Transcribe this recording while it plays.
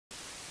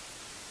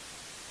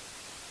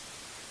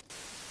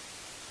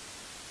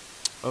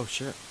Oh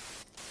shit.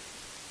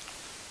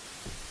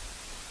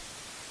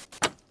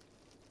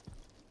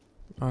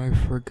 I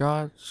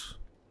forgot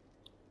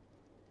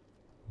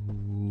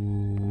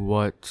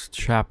what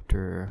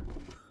chapter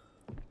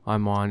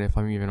I'm on, if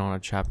I'm even on a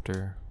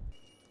chapter.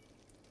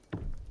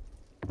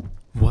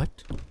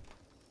 What?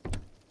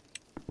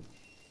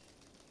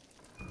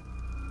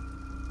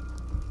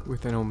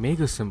 With an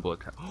omega symbol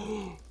attached.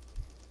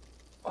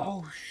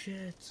 Oh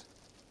shit.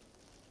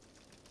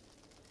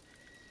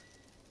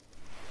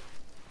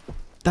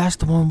 That's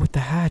the one with the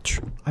hatch.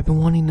 I've been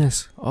wanting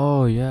this.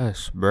 Oh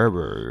yes, baby,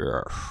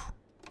 yes.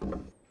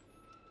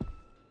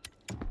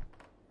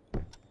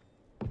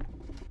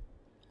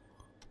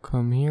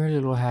 Come here,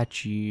 little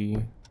hatchy.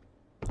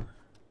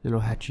 Little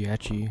hatchy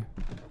hatchy.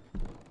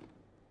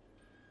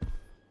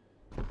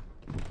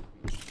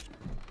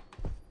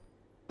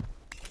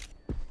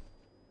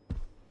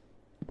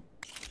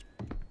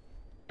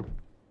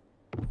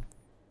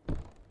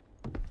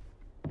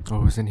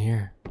 Oh, it's in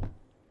here.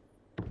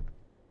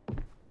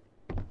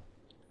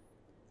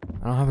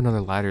 I don't have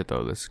another lighter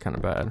though. This is kind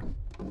of bad.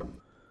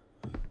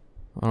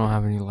 I don't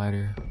have any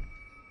lighter.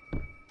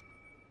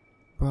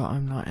 Bro,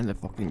 I'm not in the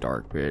fucking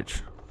dark,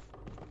 bitch.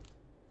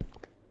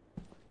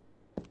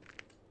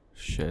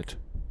 Shit.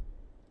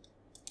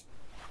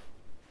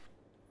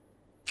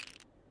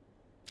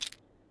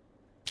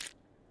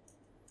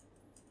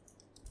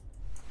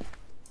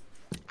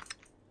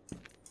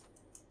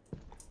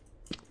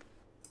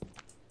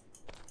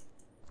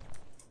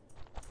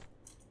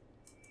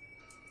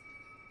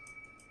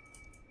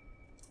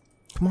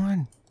 Come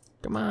on.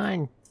 Come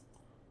on.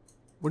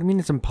 What do you mean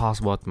it's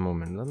impossible at the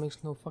moment? That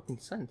makes no fucking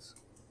sense.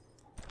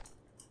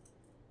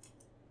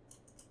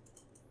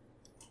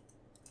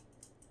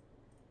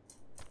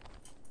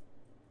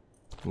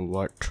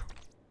 What?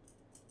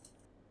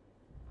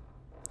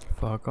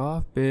 Fuck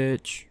off,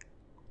 bitch.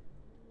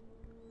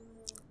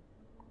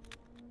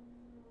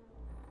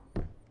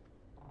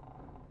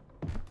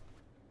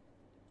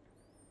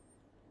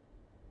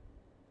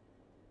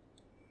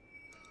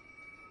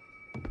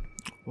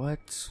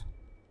 What?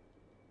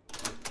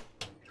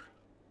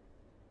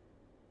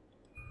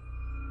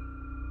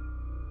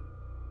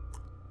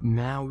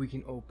 Now we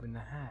can open the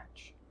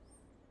hatch.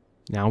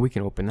 Now we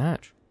can open the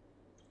hatch.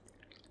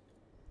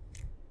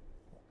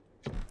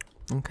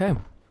 Okay.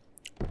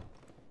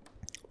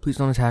 Please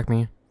don't attack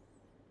me.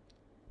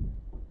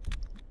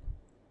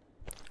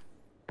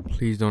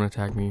 Please don't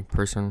attack me,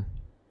 person.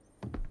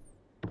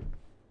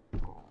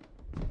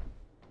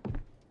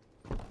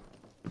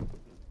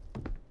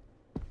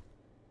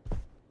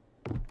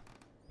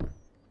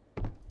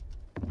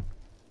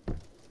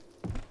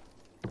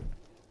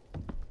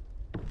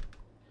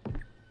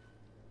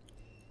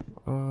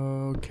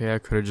 Okay, I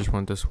could have just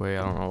went this way.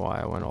 I don't know why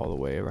I went all the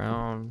way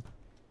around.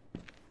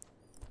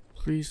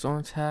 Please don't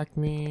attack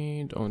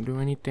me. Don't do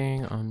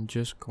anything. I'm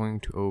just going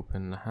to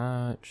open the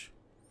hatch.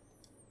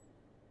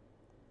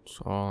 That's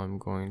all I'm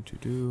going to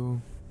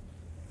do.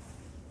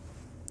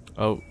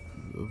 Oh,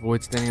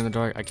 avoid standing in the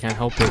dark. I can't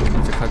help it.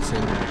 It's a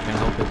cutscene. I can't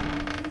help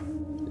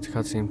it. It's a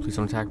cutscene. Please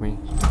don't attack me.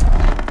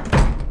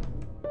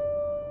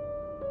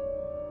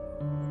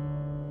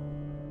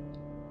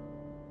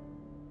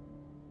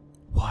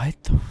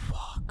 What the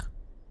fuck?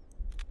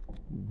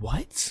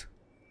 What?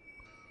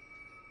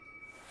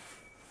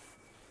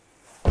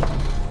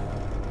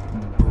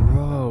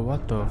 Bro,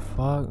 what the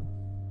fuck?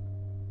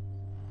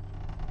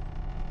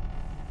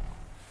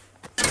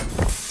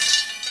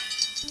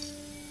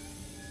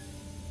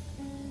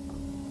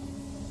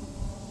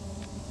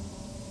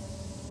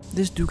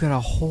 This dude got a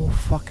whole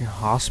fucking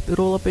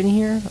hospital up in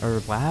here?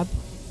 Or lab?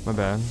 My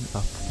bad. A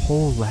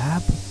whole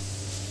lab?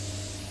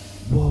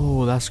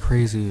 Whoa, that's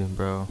crazy,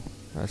 bro.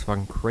 That's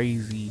fucking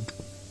crazy.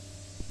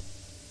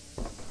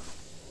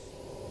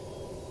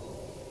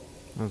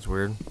 That's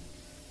weird.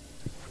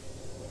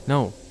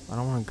 No, I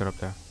don't want to get up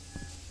there.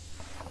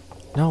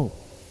 No.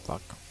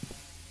 Fuck.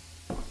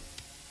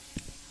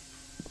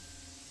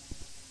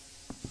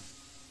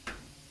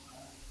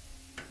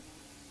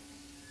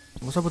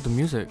 What's up with the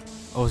music?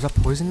 Oh, is that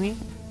poison me?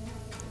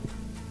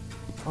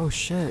 Oh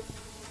shit.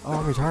 Oh,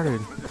 I'm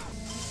retarded.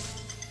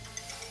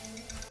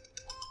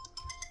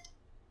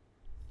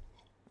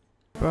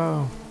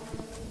 Bro.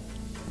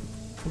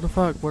 What the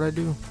fuck? What'd I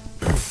do?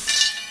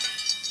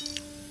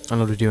 I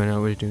know what to do, I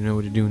know what to do, know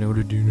what to do, know what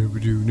to do, know what to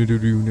do, know what to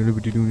do, know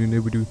what to do,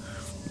 know what to do.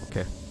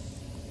 Okay.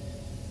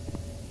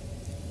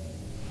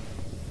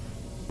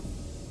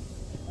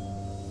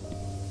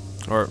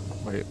 Or,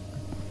 wait.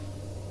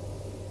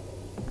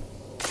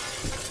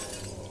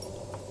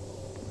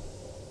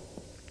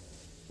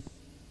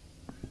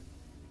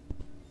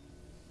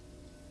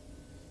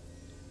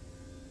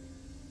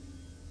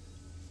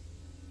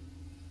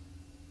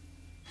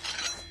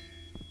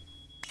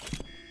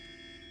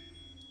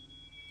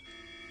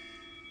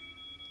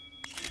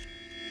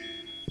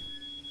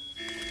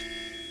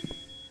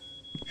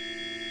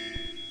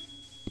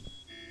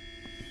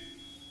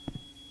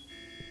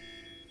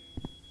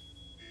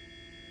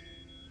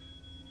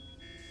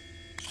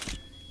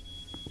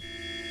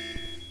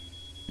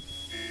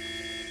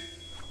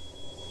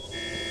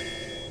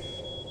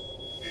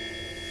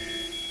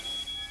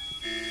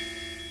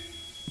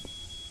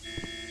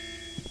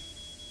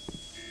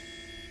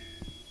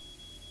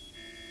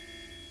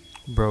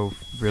 Bro,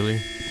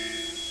 really?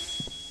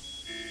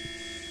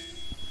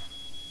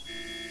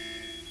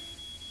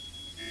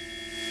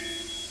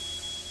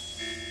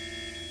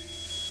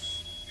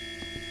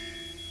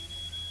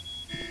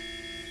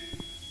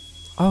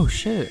 Oh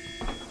shit.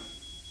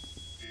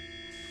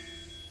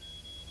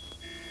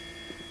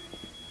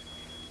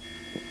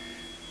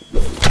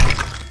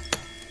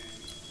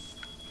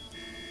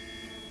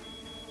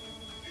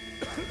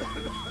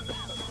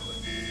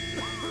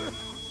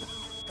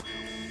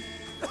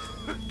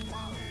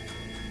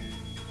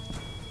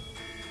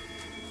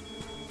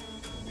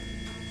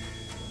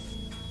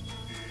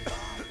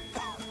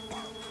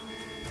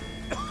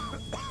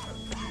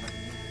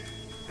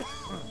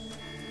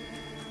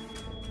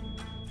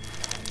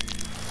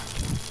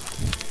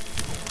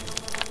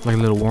 Like a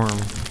little worm.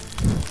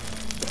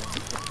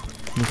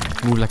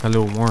 Move like a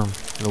little worm.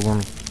 Little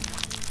worm.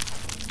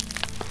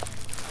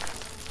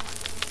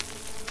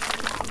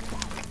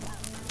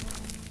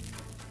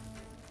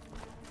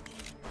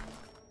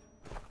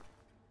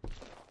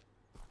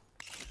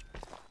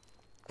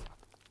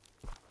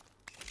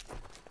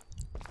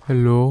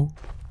 Hello?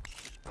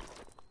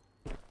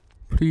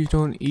 Please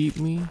don't eat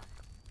me.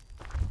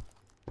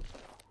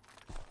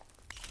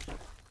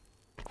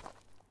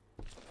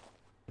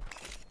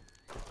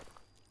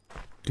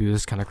 Dude,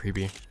 this is kind of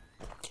creepy.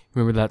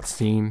 Remember that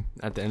scene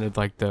at the end of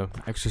like the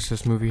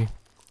Exorcist movie?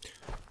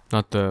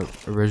 Not the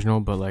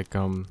original, but like I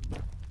don't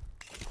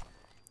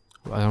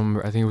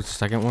remember, I think it was the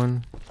second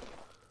one.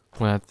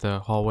 When at the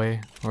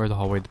hallway, or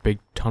the big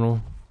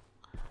tunnel.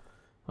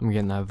 I'm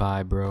getting that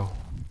vibe, bro.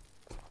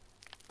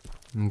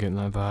 I'm getting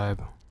that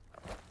vibe.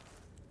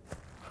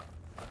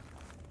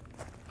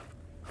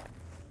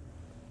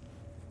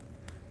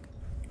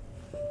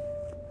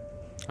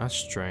 That's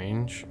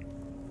strange.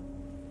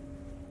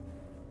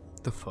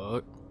 The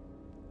fuck?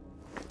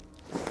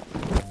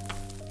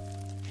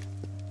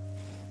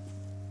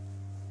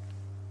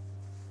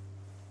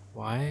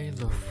 Why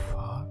the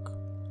fuck?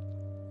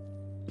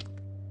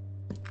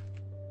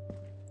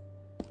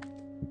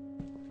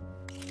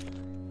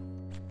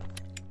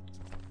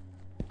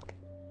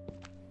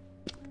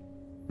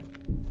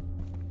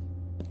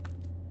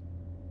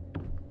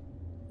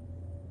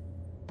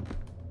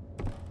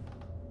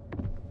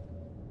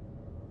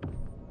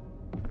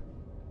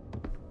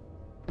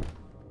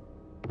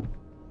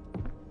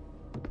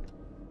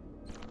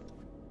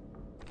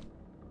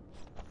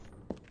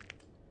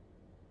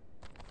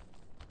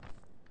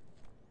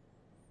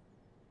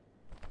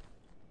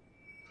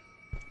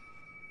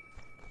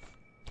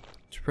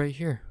 It's right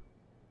here.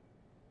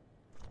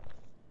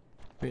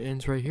 It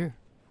ends right here.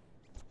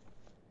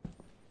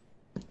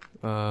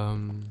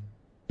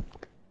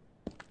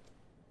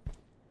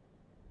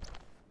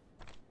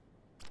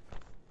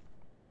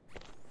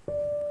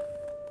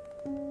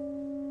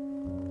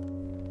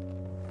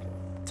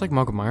 It's like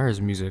Michael Myers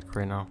music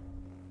right now.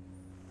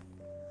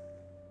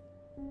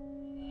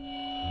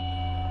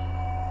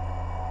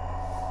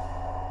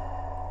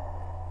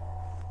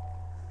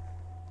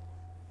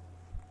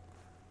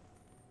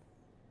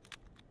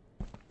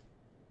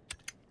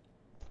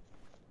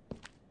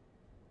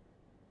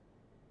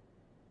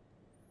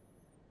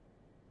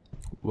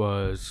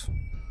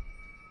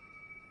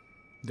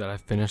 Did I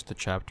finish the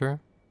chapter?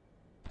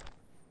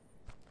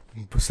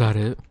 Was that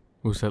it?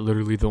 Was that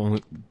literally the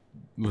only...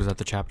 Was that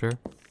the chapter?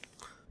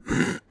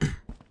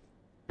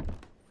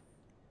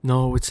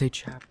 No, it would say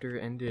chapter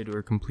ended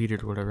or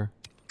completed or whatever.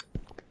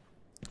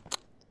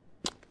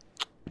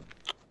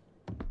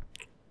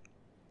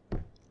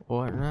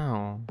 What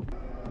now?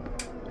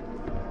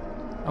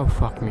 Oh,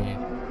 fuck me.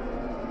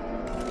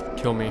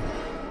 Kill me.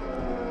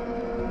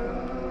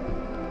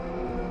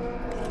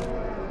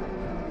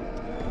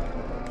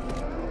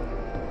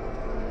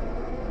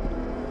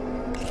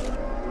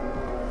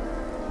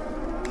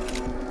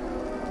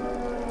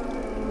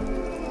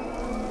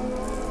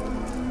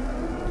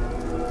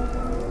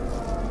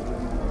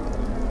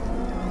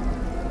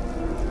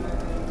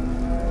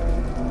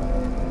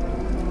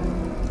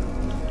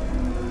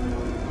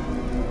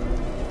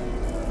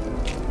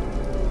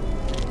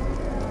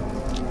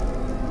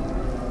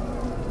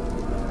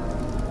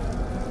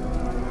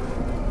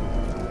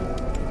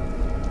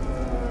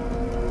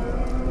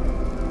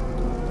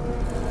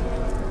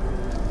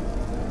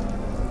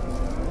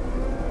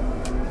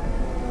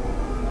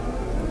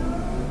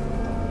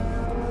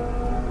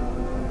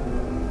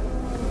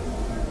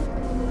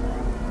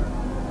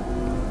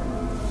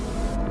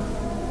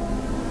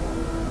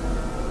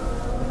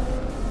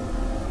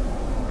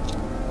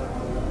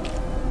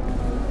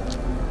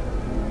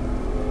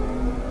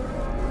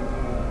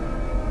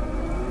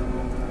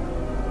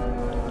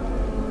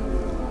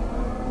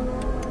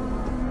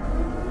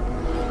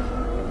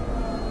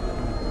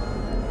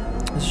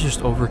 This is just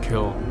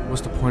overkill.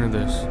 What's the point of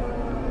this?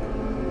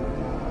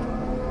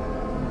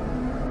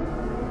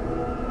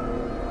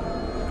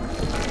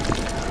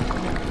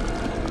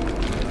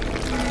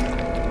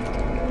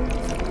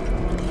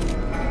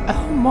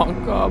 Oh my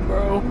god,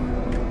 bro.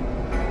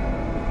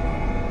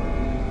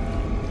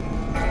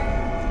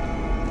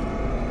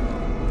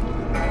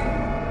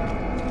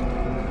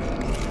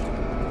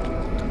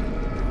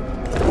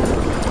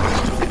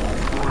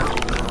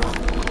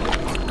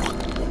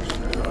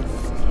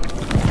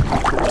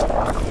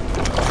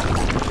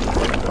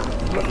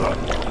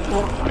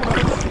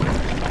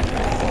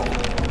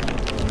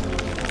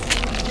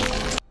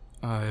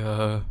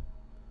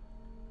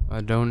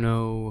 I don't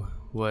know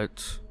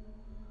what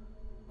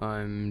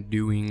I'm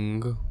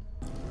doing.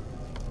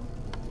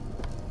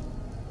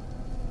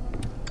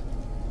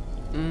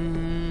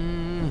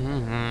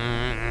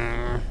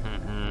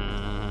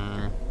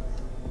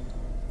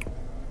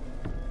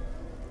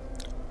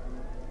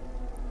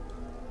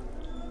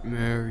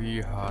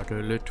 Mary had a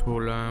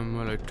little lamb,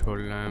 a little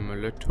lamb, a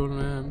little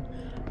lamb.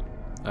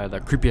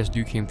 That creepy ass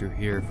dude came through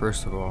here,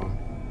 first of all.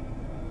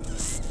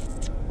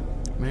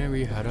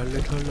 Mary had a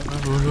little lamb.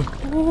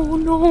 Oh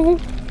no!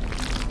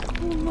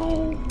 Oh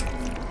no!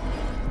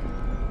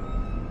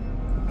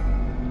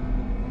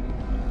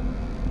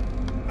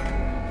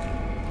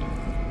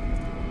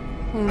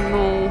 Oh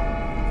no!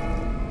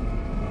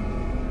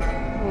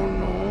 Oh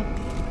no!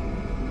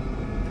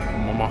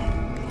 Mama!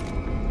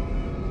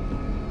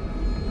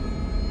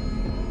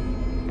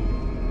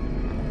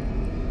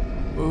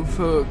 Oh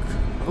fuck!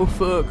 Oh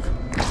fuck!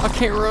 I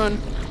can't run!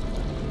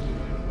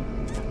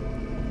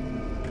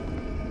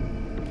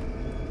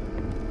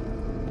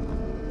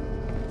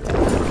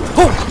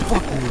 Oh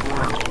fuck!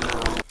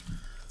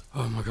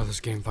 Oh my god, this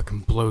game fucking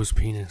blows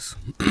penis.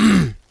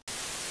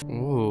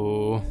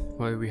 Oh,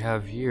 what do we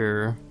have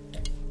here?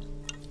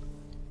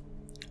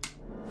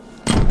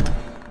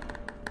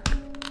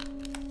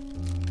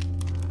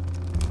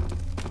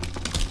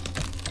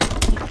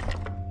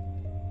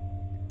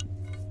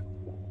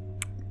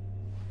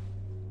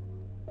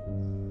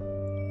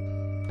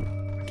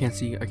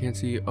 I can't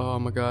see. Oh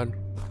my god.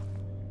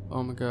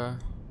 Oh my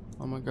god.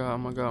 Oh my god, oh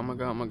my god, oh my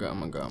god, oh my god, oh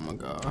my god, oh my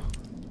god.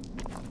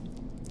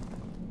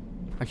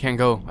 I can't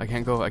go, I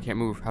can't go, I can't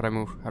move. How'd I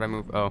move? How'd I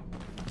move? Oh.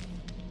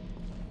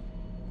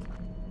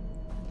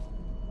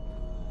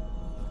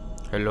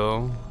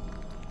 Hello?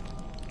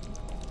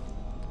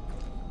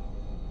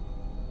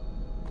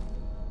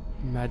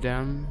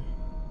 Madame?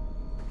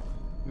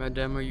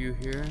 Madame, are you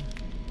here?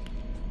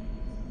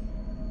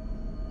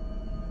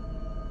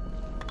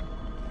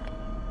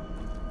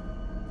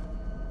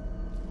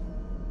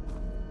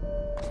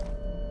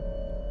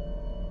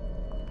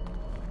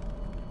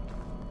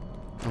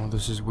 Oh,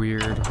 this is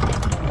weird.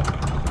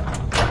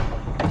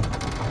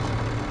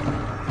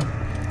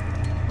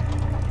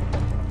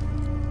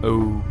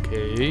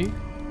 Okay.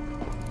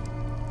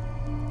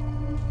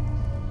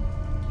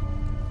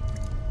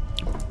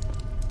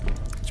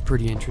 It's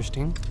pretty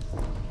interesting.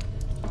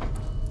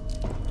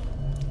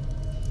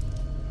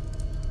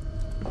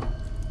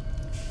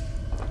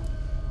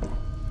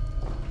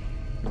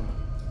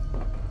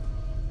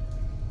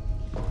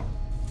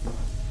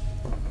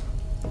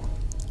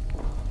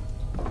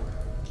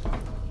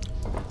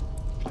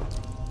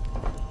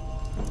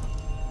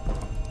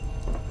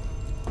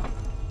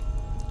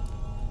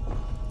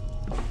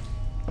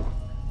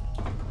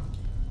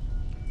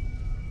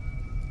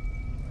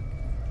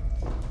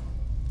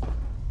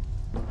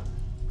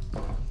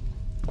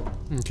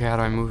 Okay, how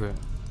do I move it?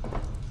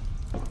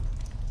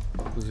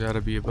 There's gotta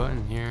be a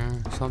button here.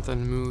 Something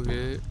to move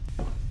it.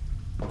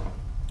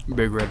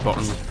 Big red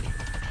button.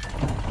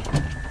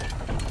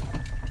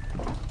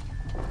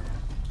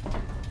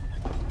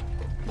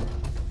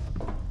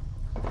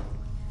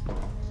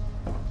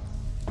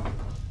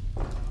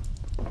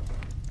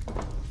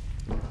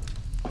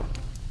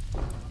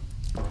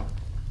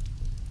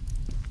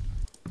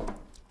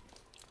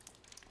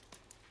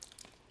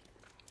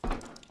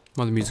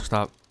 Oh, the music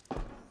stopped.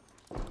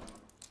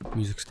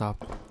 Music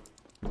stopped.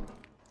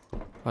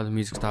 Why the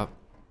music stopped?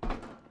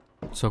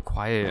 It's so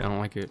quiet, I don't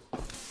like it.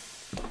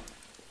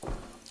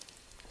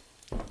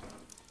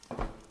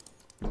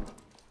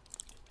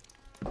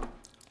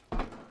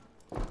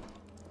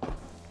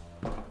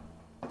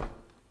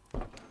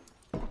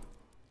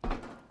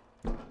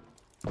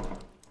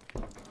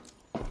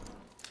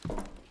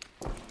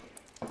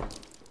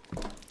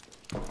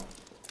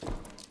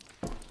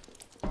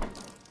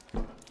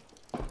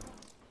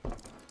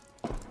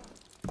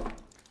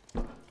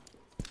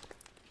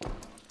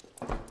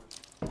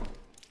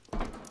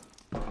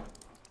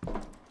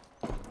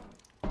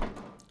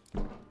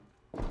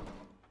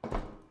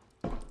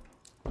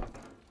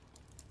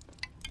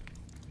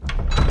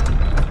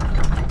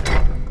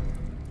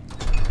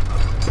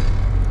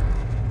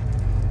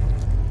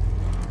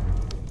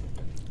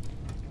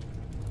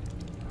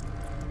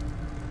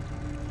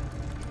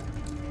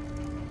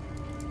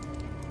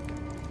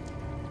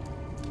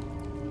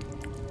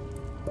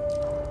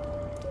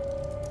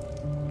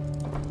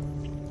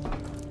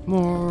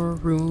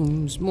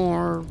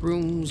 More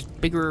rooms,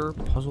 bigger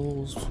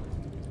puzzles.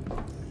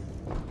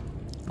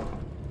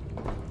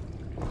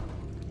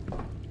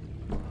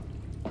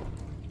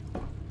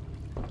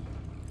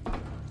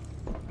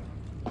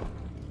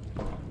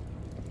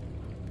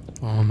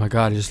 Oh my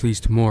god, it just leads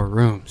to more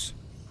rooms.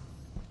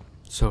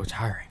 So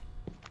tiring.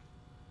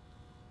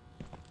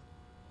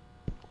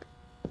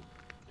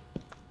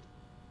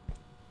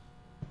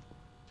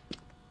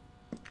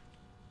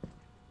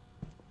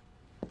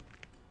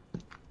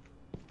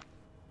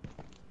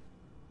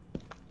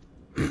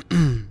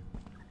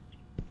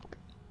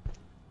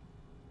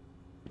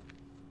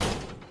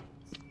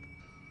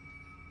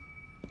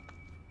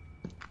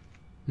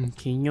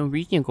 Okay, no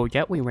reason to go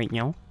that way right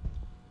now.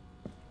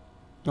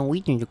 No,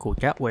 we need to go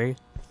that way.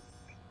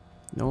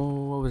 No,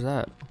 what was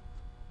that?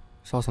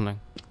 Saw something.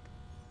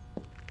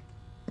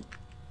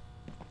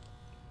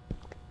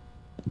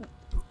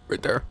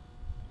 Right there.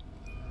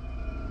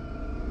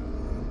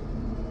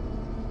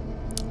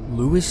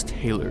 Lewis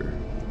Taylor.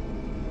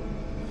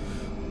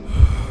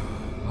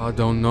 I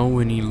don't know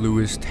any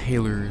Lewis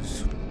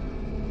Taylors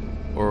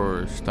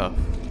or stuff.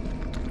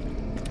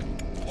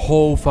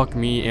 Oh, fuck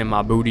me and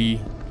my booty.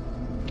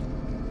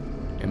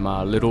 And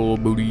my little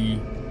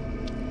booty.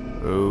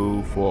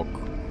 Oh, fuck.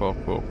 Fuck,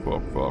 fuck,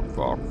 fuck, fuck,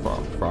 fuck,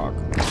 fuck, fuck.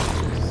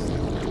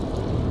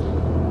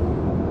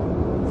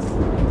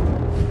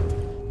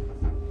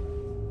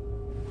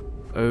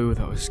 Oh,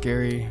 that was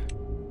scary.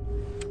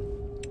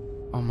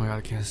 Oh my god,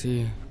 I can't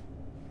see.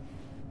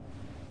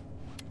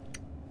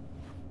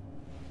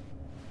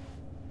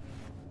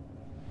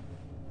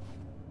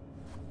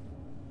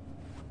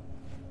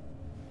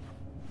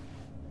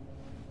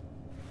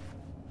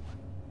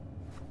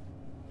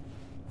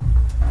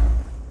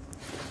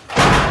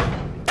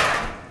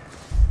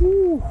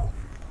 Woo.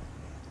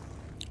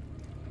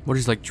 What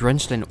is he, like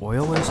drenched in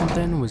oil or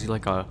something? Was he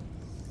like a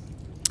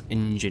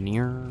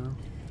engineer?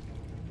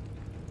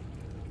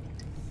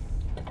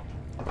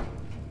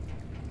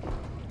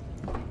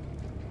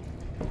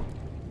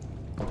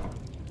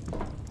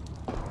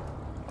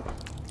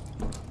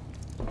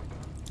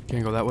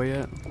 Can't go that way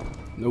yet?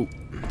 Nope.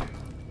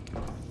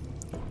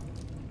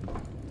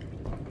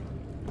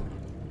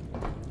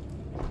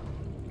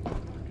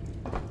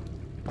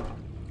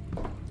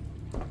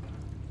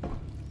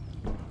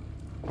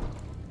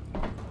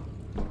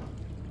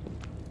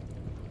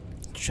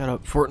 Shut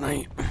up,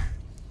 Fortnite.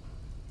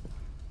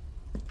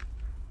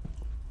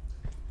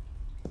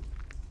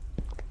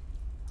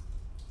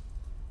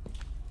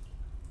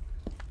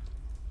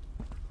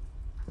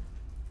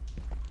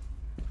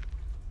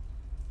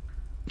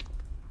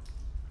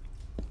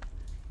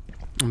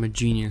 I'm a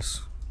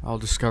genius. I'll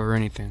discover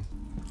anything.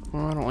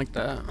 Oh, I don't like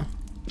that.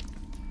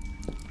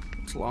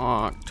 It's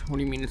locked. What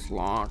do you mean it's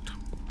locked?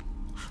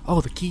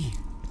 Oh, the key.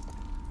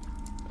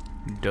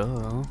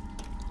 Duh.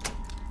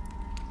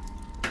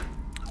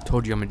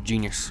 Told you I'm a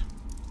genius.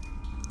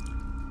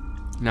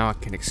 Now I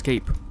can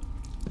escape.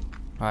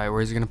 Alright,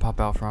 where's he gonna pop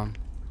out from?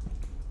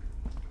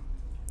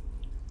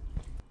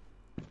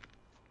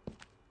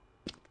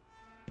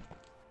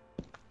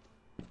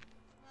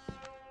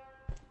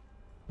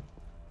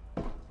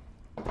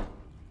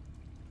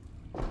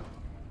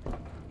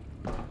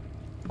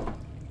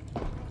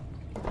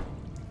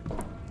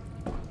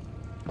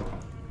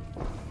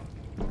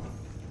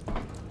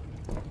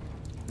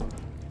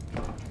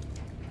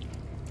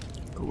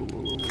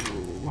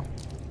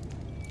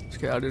 Let's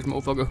get out of this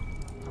motherfucker.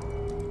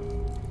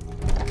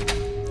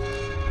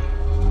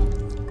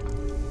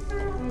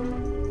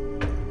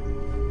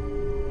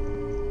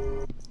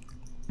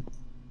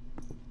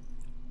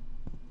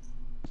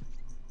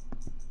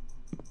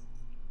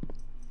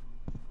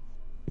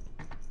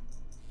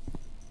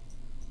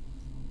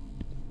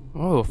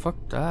 Oh, fuck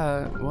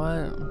that.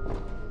 What?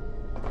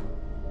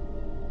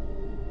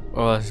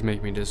 Oh, that's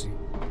making me dizzy.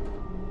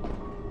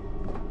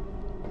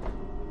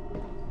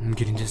 I'm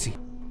getting dizzy.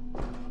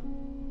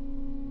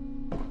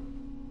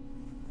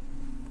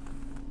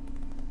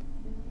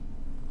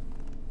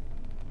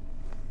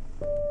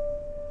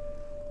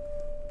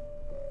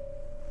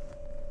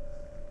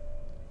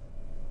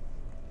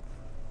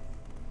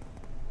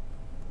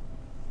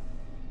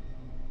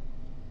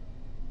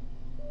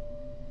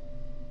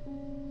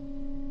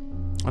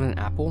 On an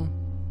apple?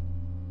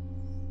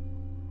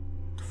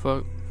 What the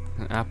fuck?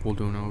 An apple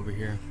doing over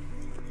here?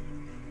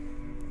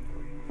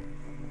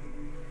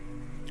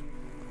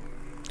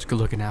 It's a good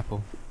looking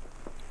apple.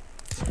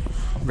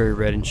 Very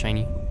red and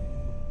shiny.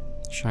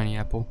 Shiny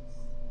apple.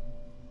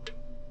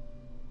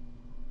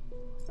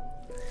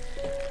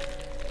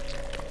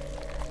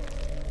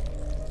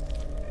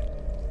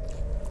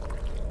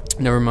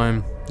 Never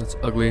mind. That's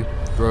ugly.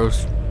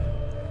 Gross.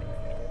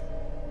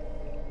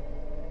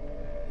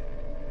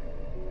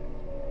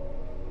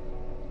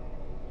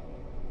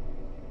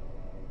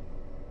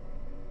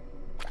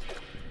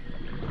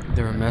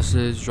 There a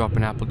message. Drop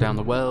an apple down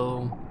the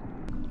well.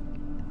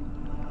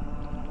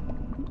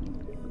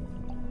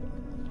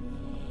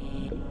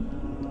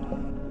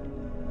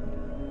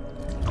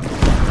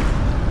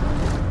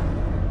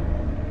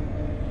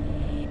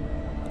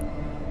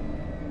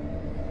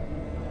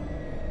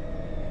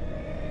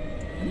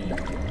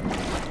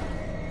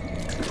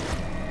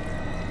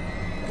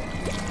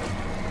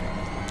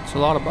 It's a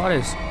lot of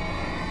bodies.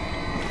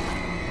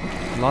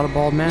 A lot of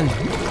bald men.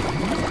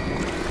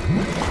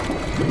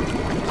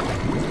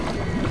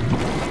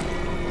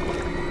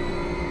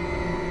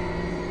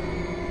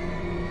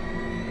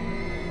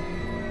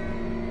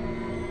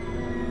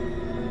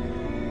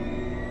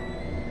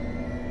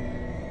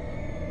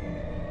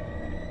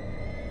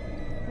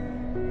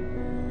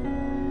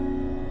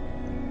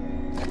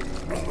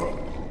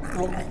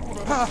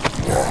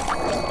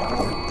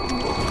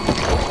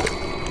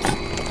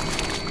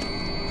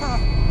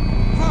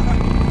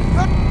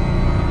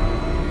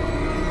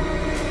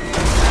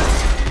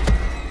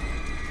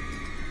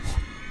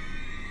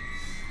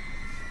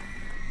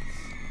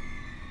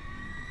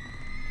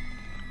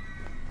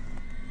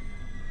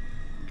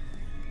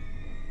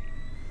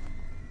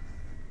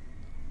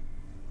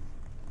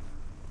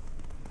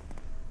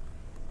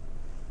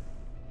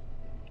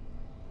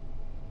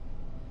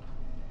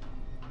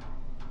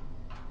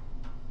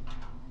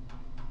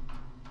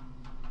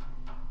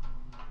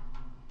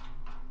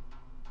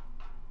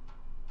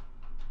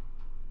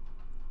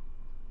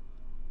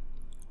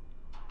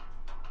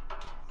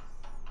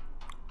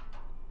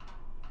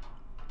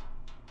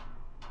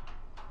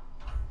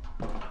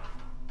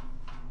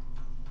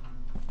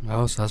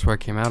 Oh, so that's where I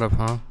came out of,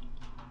 huh?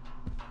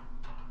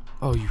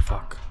 Oh, you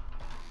fuck.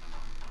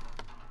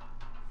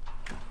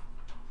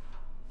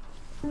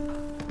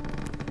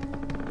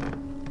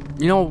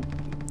 You know,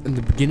 in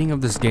the beginning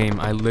of this game,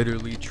 I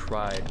literally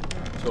tried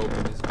to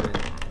open this bin.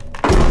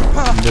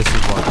 And this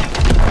is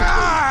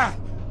why.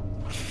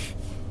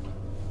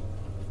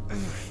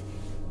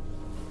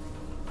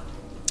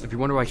 If you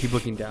wonder why I keep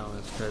looking down,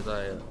 it's because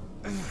I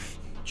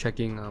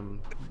checking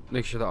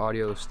make sure the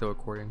audio is still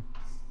recording.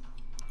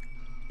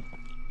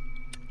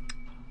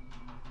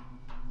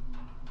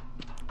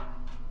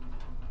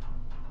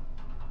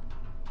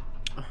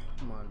 Oh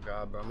my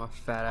god, bro, my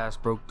fat ass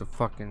broke the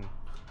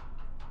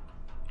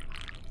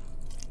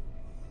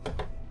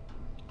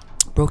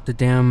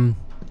damn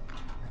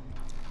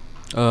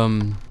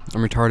I'm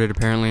retarded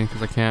apparently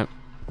because I can't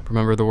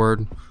remember the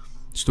word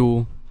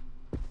stool.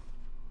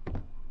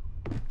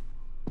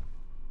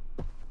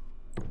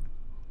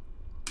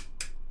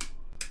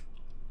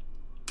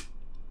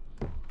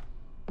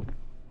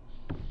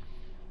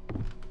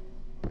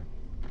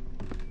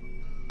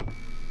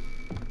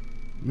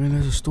 Man,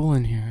 there's a stool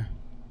in here.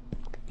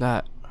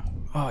 That.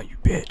 Oh, you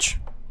bitch.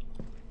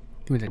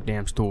 Give me that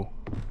damn stool.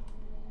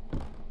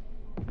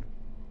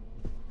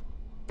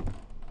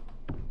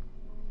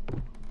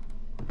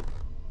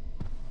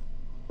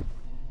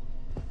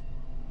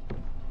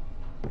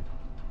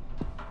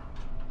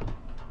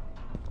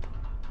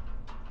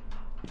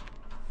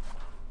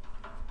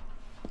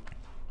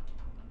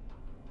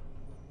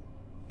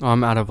 Oh,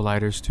 I'm out of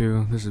lighters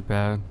too. This is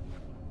bad.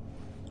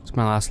 It's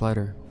my last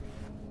lighter.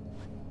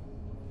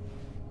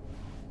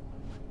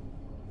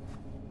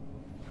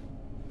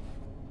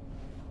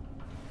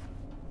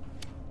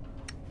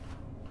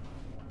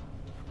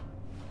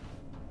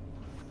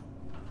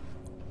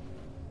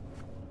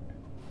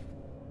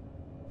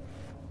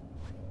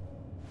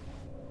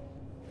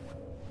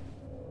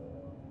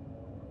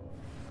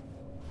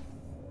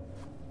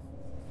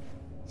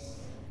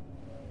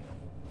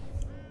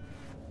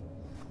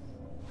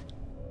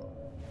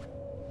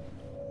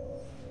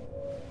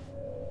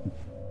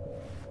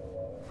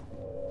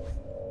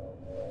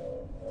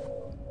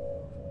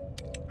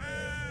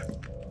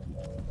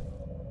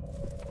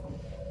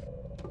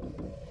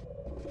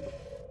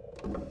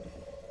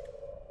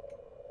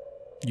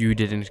 You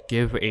didn't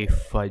give a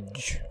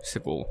fudge.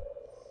 Civil.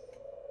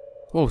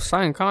 Whoa,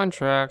 sign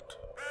contract.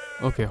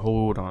 Okay,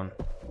 hold on.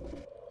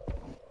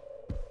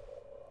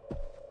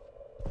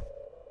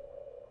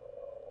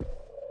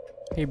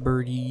 Hey,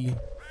 birdie.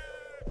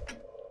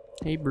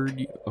 Hey,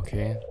 birdie.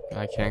 Okay,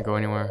 I can't go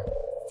anywhere.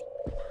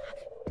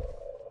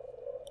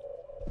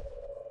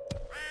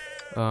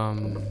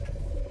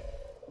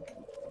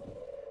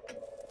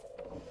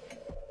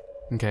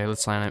 Okay,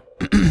 let's sign it.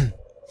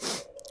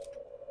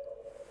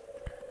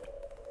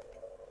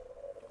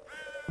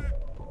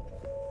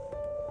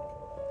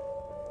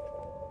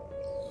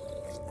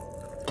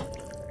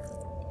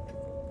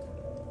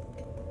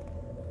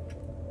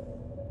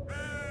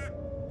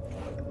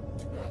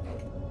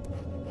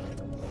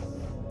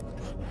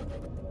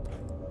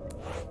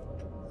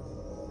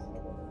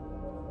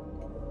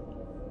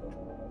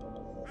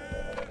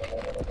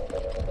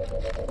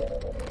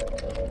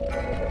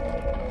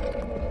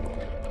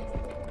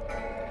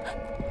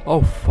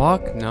 Oh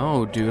fuck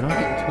no, dude!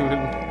 I'm doing.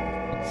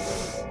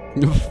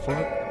 No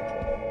fuck.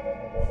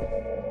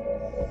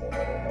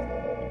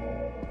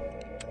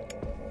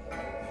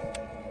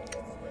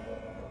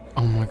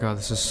 Oh my god,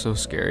 this is so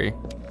scary.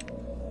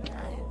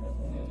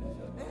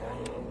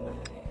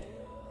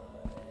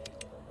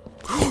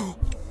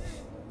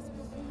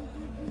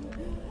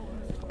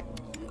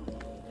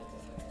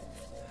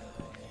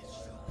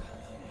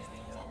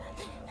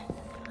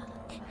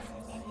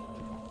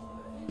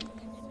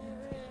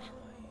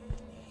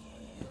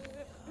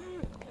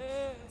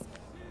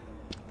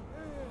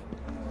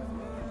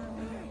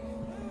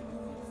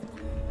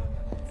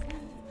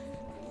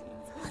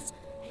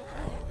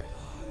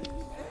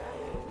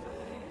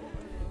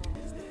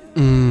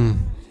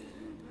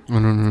 Oh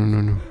no no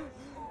no no.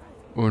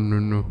 Oh no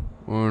no.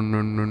 Oh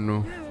no no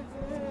no.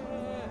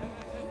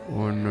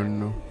 Oh no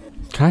no.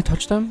 Can I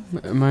touch them?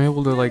 Am I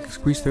able to like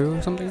squeeze through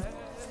or something?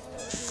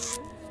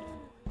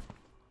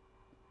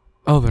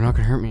 Oh, they're not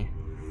gonna hurt me.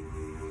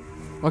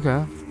 Okay.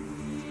 I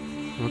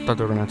thought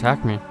they were gonna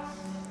attack me.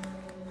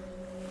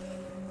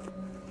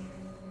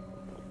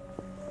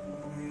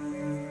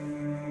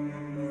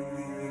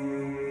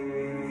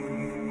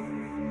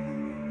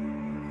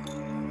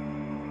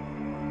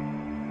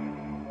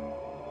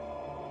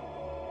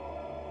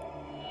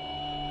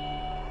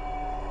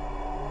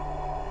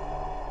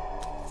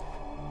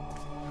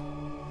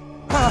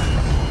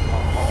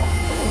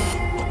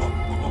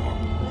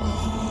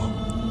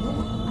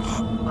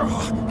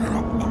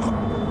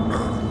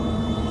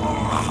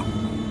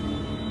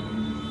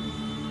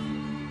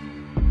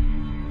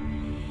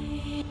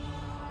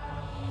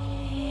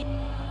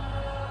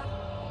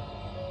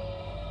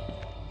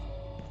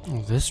 Oh,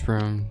 this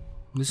room.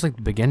 This is like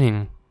the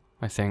beginning,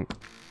 I think.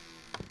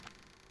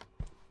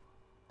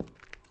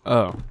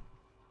 Oh.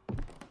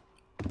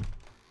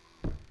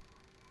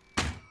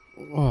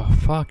 Oh,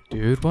 fuck,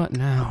 dude? What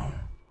now?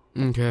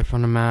 Okay, I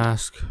found a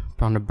mask.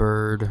 Found a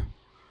bird.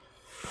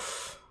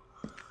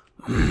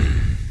 Oh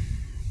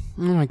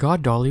my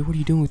god, Dolly, what are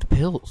you doing with the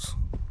pills?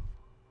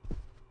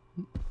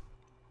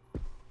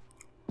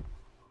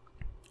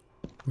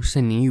 We're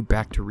sending you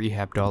back to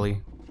rehab,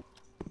 Dolly.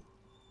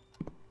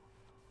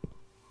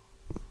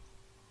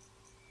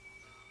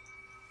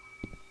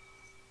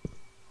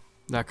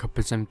 That cup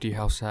is empty.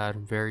 How sad.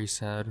 Very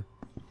sad.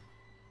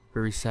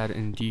 Very sad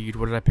indeed.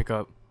 What did I pick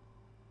up?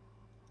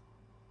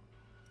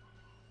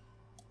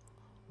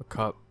 A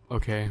cup.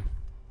 Okay.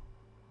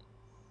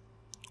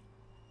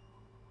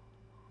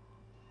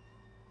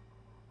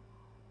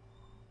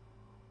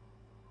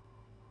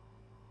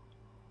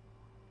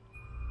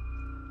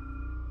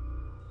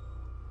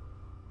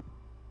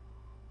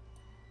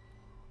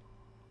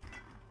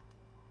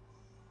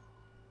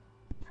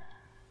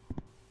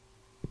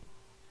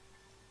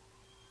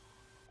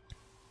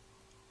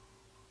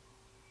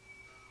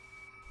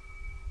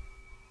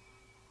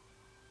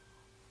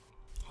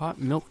 Hot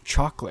milk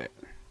chocolate.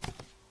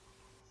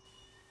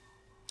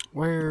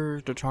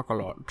 Where's the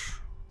chocolate?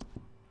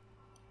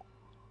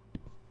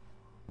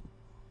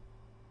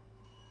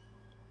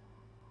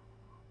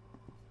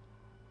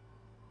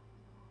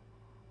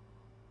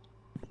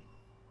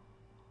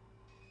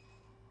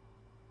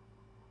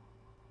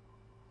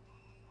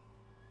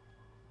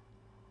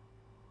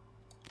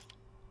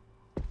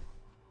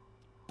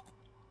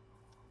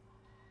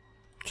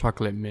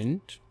 Chocolate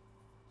mint.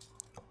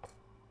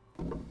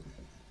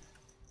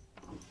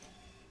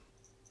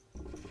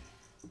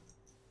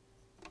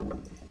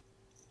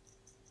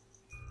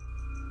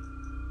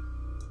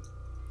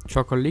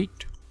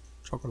 Chocolate.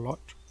 Chocolate.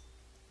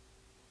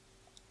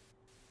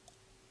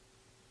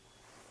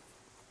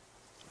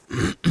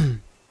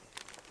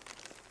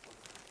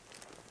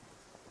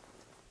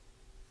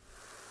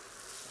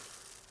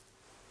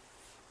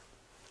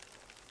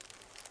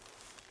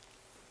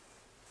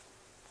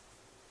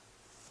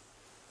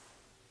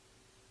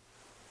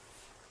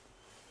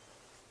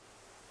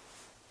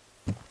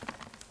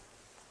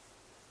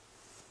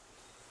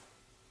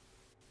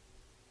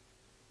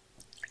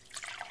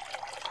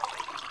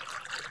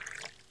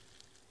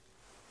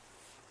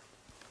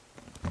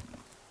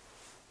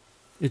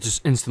 It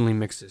just instantly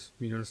mixes.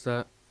 You notice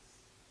that?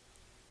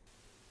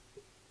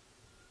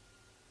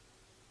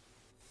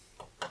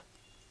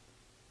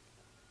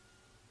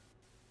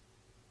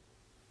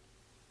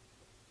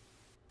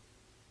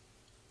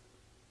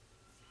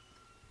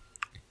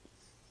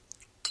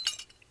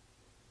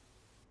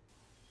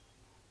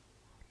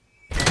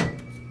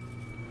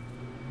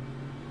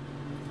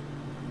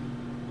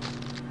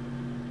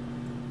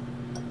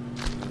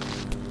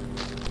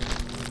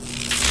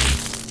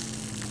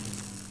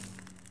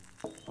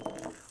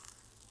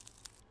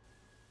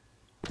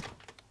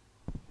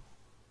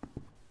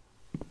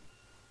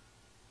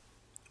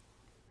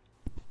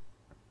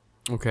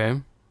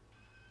 Okay.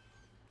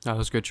 That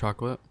was good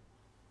chocolate,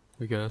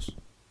 I guess.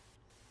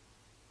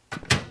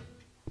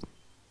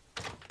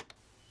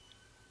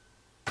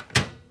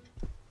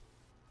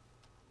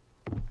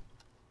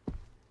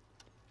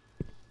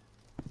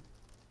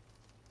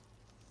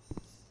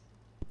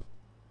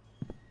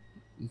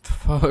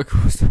 Fuck,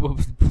 what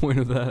was the point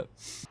of that?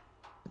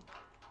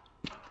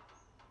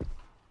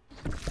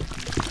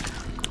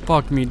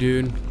 Fuck me,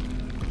 dude.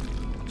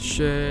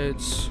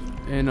 Shit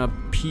in a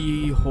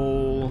pee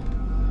hole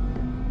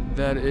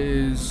that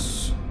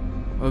is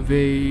of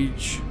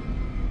age.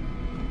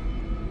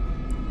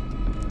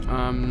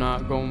 I'm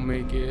not gonna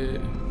make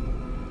it.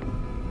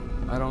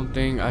 I don't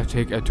think I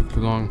took too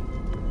long.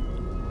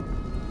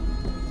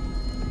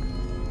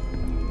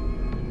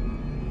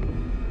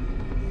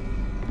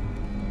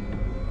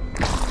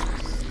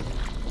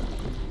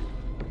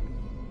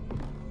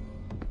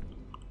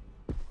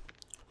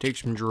 Take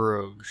some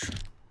drugs.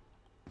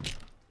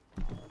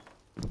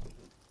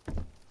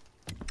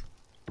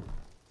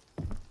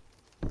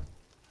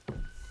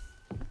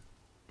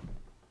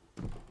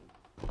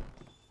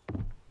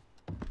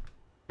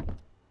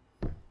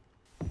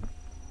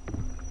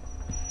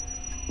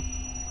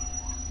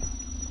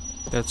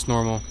 That's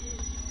normal.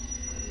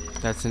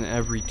 That's in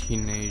every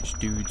teenage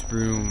dude's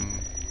room.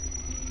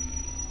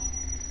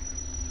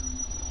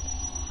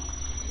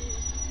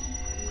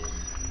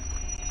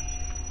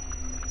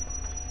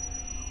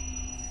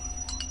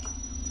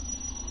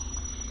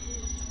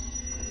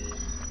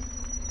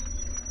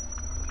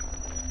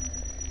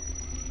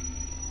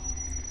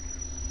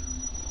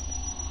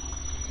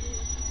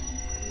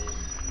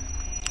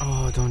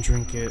 Oh, don't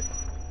drink it.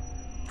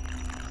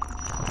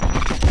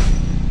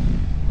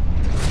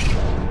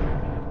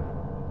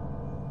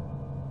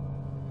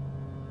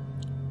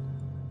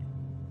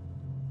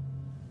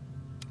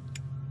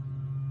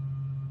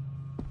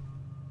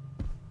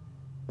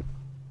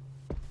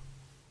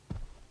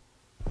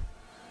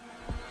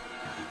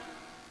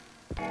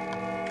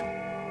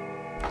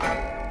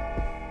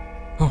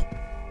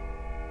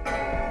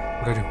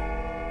 What'd I do?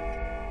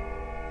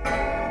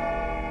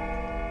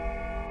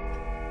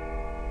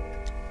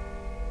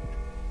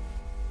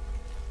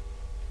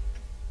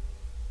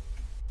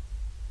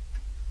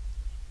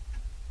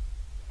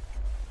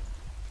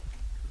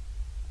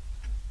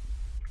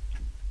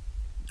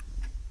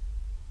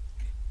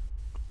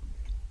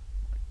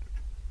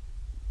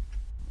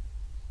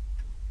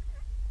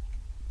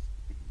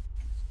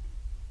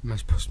 Am I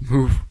supposed to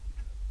move?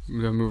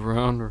 Did I move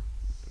around or?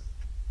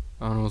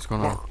 I don't know what's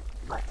going on.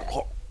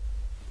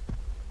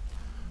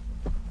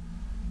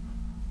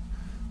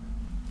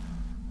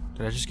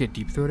 Did I just get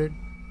deep throated?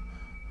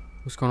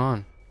 What's going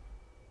on?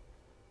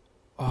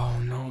 Oh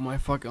no, my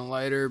fucking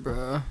lighter,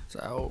 bruh. It's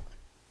out.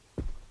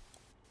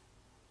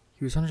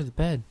 He was under the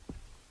bed.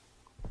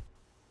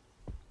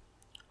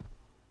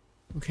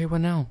 Okay, what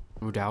now?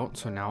 Moved out,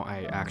 so now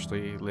I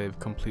actually live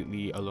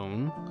completely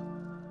alone.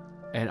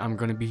 And I'm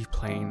gonna be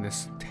playing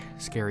this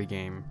scary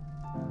game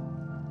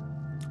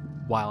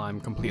while I'm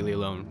completely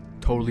alone.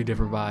 Totally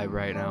different vibe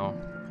right now.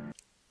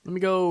 Let me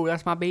go.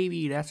 That's my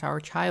baby. That's our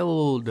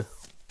child.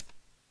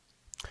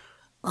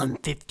 I'm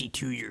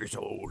 52 years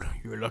old.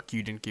 You're lucky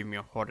you didn't give me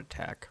a heart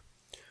attack.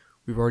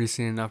 We've already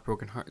seen enough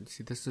broken hearts.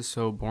 See, this is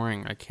so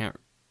boring. I can't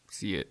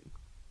see it.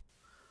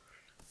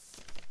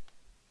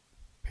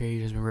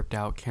 Page has been ripped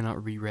out.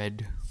 Cannot be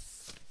read.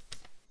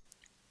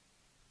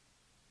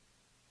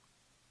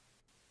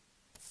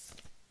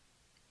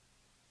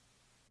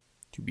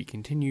 To be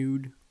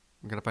continued.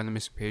 I'm gonna find the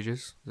missing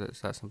pages.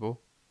 It's that simple.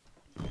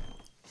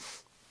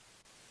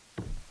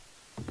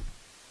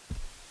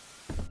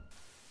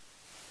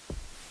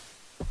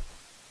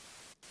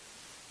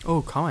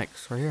 Oh,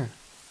 comics right here.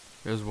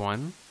 There's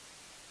one.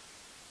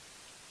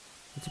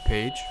 It's a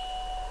page.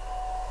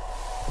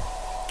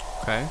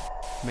 Okay.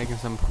 Making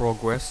some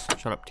progress.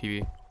 Shut up,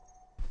 TV.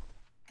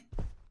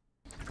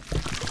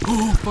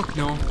 Oh, fuck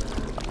no.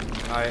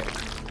 Alright.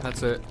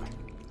 That's it.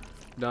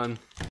 Done.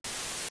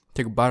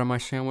 Take a bite of my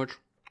sandwich.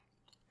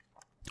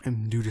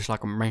 And do this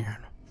like a man.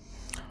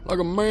 Like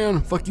a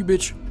man. Fuck you,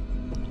 bitch.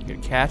 You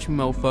gonna catch me,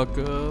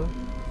 motherfucker.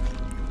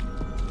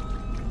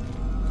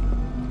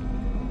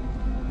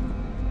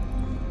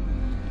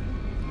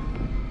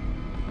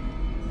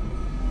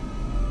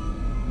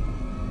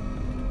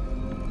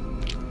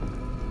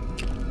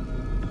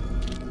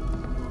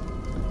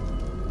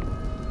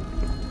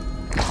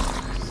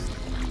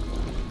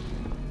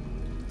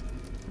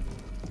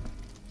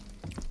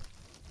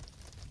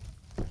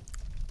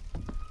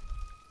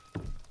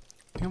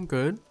 I'm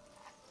good.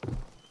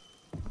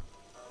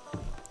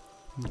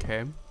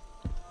 Okay.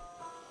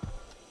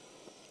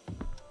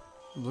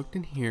 Looked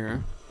in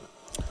here.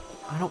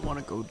 I don't want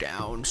to go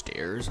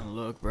downstairs and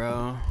look,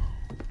 bro.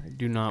 I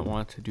do not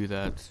want to do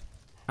that.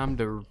 Time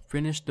to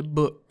finish the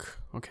book.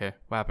 Okay,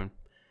 what happened?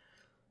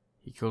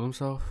 He killed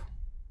himself?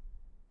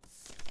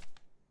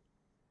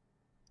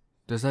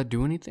 Does that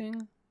do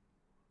anything?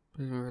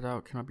 Please be ripped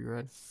out, cannot be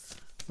read.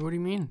 What do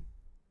you mean?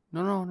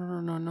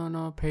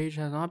 No. Page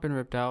has not been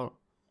ripped out.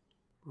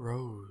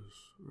 Rose.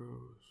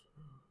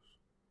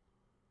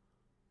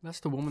 That's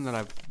the woman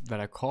that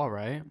I call,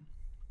 right?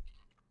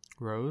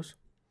 Rose.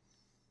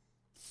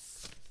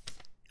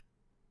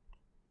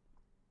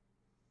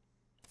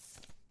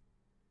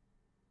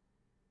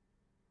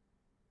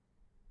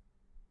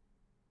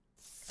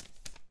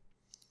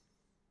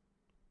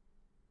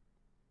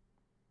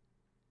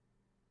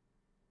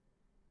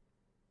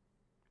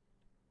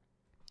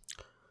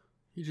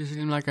 He just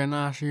seemed like a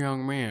nice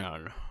young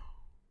man.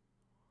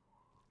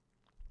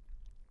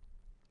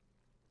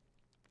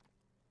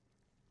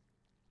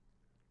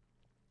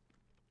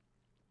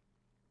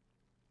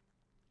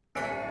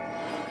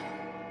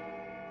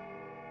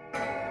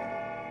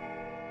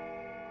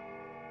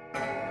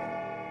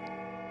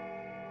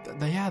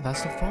 Yeah,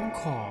 that's the phone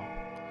call.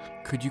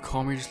 Could you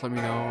call me? Just let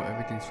me know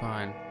everything's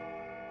fine.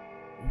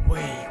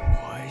 Wait,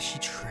 what? She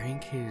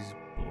drank his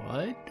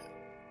blood?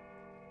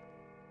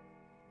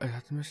 Is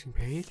that the missing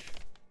page?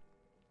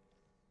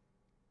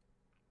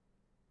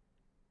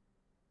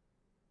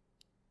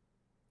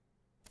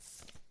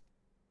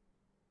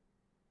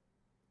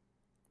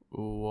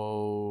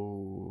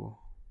 Whoa.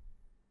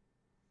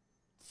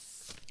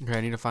 Okay,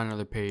 I need to find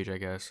another page, I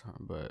guess,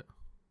 but...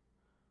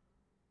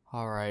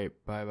 Alright,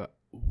 bye.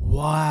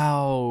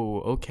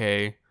 Wow,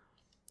 okay.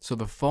 So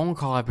the phone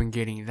call I've been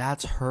getting,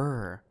 that's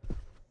her.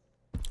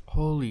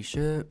 Holy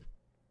shit.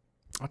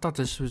 I thought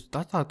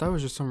that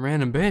was just some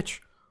random bitch.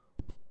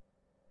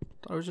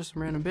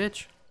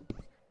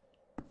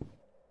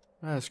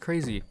 That's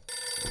crazy.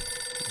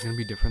 It's gonna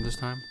be different this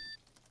time.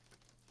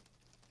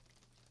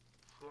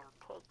 She'll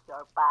take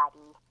your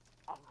body,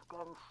 and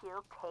then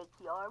she'll take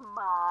your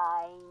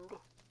mind.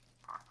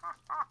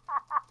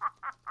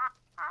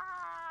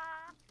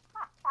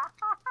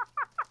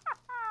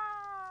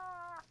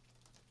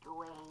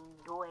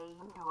 Dwayne,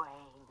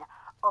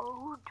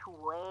 oh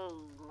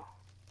Dwayne.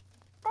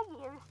 The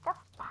years just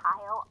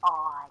pile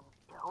on,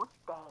 don't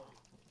they?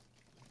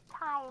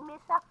 Time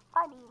is a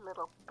funny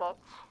little bitch.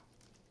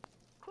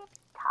 Tick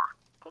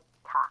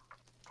tock,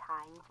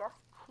 time just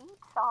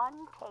keeps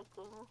on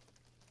taking.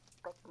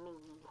 But me,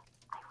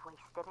 I've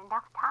wasted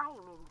enough time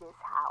in this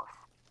house.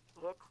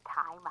 It's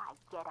time I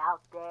get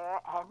out there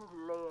and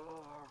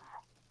live.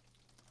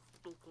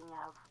 Speaking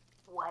of,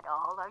 what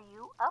all are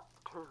you up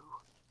to?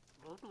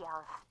 Maybe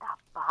I'll stop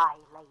by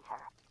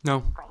later. No.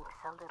 Frank's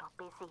a little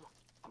busy,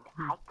 and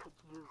I could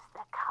use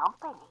the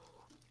company.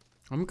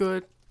 I'm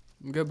good,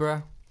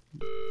 bruh.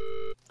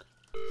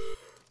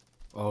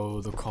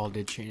 Oh, the call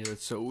did change.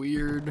 That's so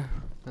weird.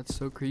 That's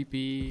so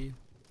creepy.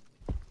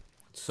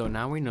 So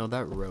now we know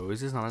that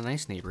Rose is not a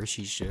nice neighbor.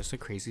 She's just a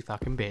crazy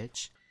fucking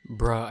bitch.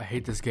 Bruh, I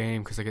hate this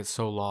game because I get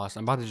so lost.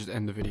 I'm about to just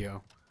end the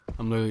video.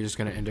 I'm literally just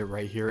gonna end it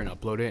right here and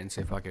upload it and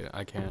say fuck it.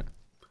 I can't.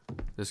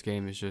 This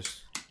game is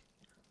just...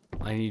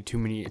 I need too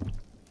many...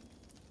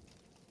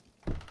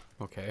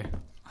 Okay.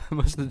 I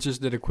must have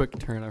just did a quick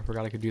turn. I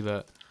forgot I could do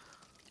that.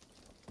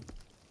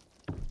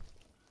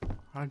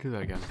 How'd I do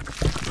that again?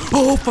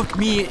 Oh, fuck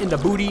me in the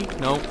booty.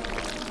 No.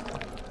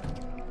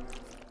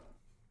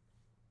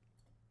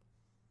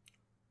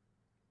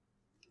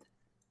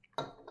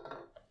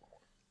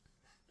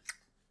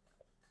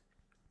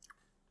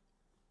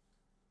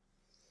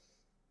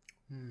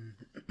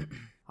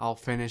 I'll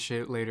finish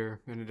it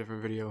later in a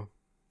different video.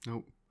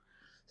 Nope.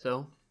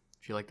 So,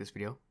 if you like this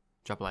video,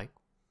 drop a like,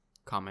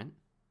 comment,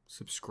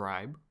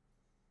 subscribe,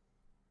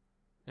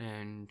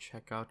 and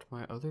check out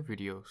my other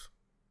videos.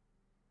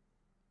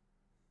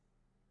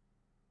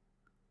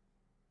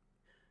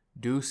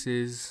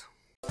 Deuces.